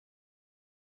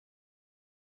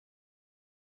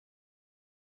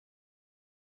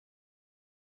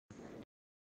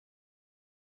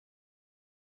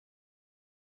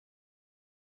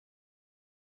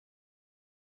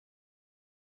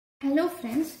Hello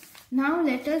friends, now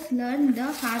let us learn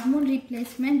the hormone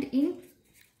replacement in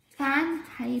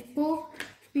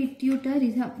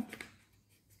panhypopituitarism.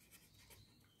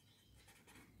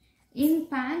 In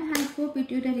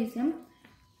panhypopituitarism,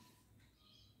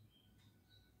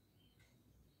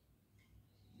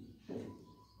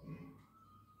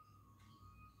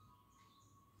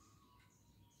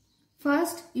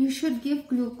 first you should give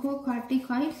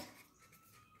glucocorticoids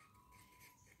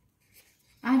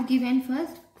are given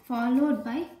first, followed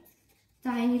by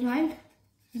thyroid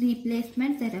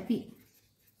replacement therapy.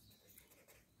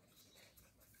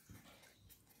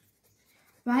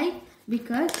 Why?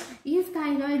 Because if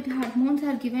thyroid hormones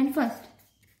are given first,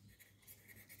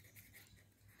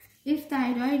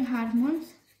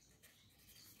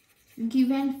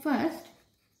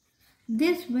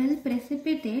 this will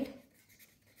precipitate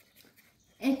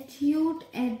acute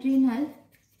adrenal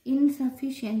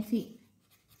insufficiency.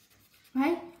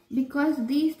 Why? Because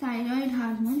these thyroid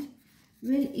hormones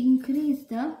will increase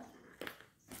the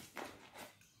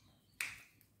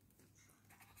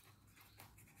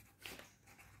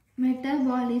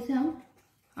metabolism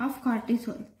of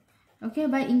cortisol. Okay,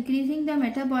 by increasing the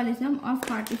metabolism of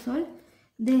cortisol,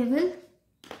 they will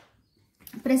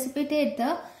precipitate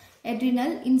the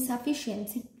adrenal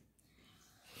insufficiency.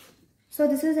 So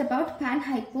this is about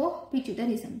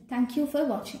panhypopituitarism. Thank you for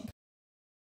watching.